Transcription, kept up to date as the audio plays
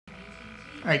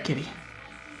Alright, kitty.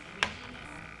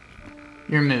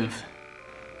 Your move.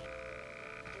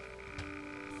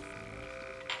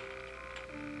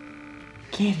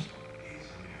 Kitty.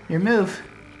 Your move.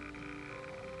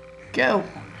 Go.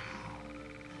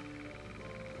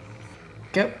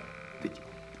 Go.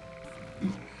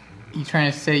 You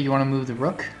trying to say you want to move the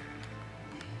rook?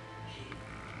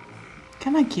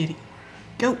 Come on, kitty.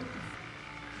 Go.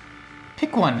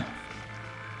 Pick one.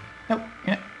 No,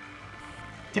 you're not.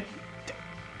 Yep.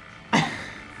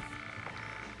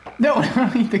 No, I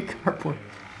don't need the cardboard.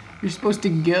 You're supposed to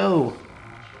go.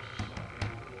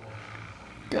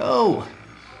 Go.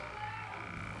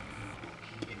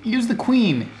 Use the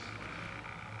queen.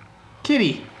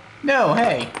 Kitty. No,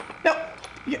 hey. No.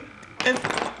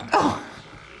 Oh.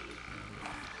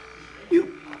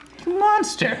 You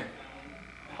monster.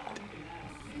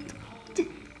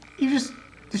 You just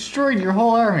destroyed your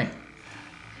whole army.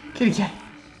 Kitty cat.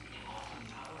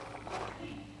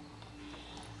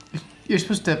 You're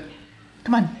supposed to...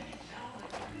 Come on.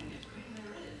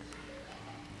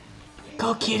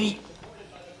 Go, kitty.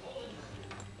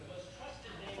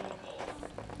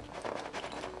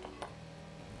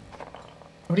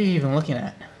 What are you even looking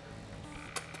at?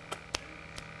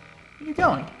 Where are you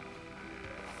going?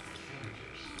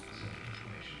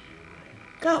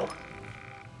 Go.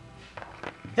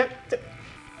 Yep.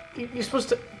 You're supposed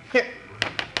to... Here.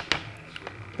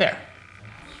 There.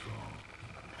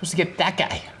 You're supposed to get that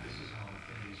guy.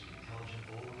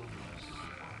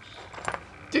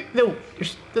 Dude, no,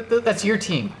 that's your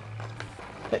team.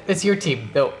 That's your team.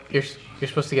 No, you're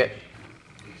supposed to get...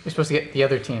 You're supposed to get the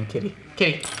other team, kitty.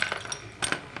 Kitty.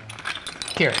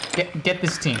 Here, get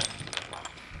this team.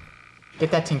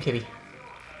 Get that team, kitty.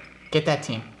 Get that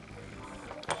team.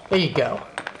 There you go.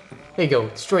 There you go.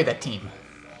 Destroy that team.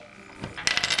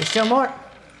 There's still more.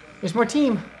 There's more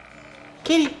team.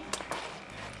 Kitty.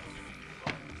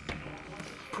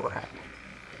 Brat.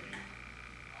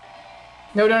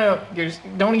 No.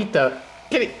 Don't eat the...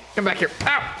 Kitty, come back here.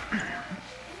 Ow!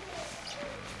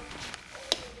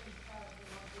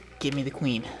 Give me the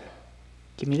queen.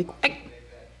 Give me the queen.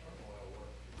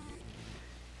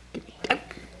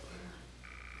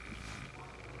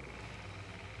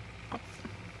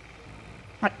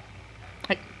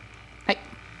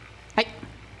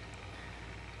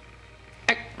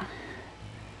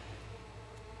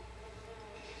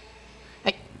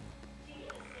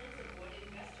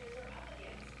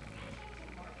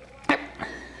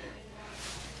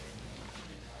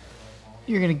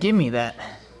 You're gonna give me that.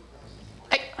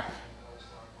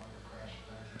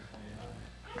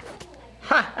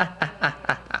 Ha ha ha ha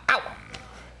ha! Ow!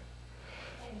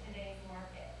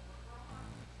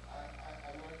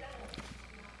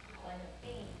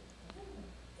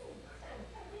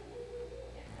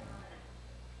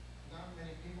 Not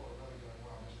many people are really doing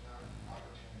well. There's not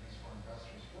opportunities for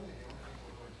investors. Really, the only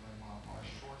people who are doing well are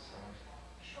short sellers.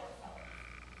 Short sellers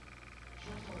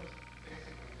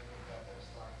basically think that their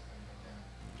stock is going to go down.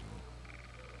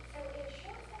 So is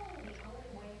short selling the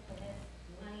only way for this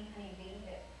money honeybee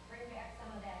to bring back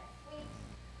some of that sweet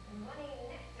money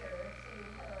nectar to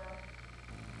her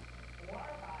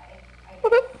water pie?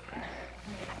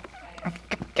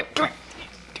 Come here.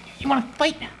 You wanna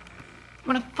fight? You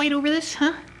wanna fight over this,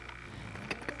 huh?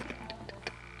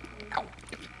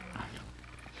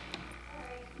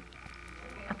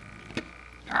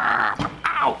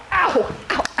 Ow!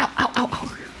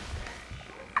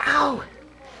 Ow!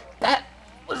 That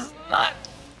was not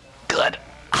good.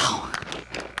 Ow!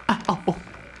 Ow!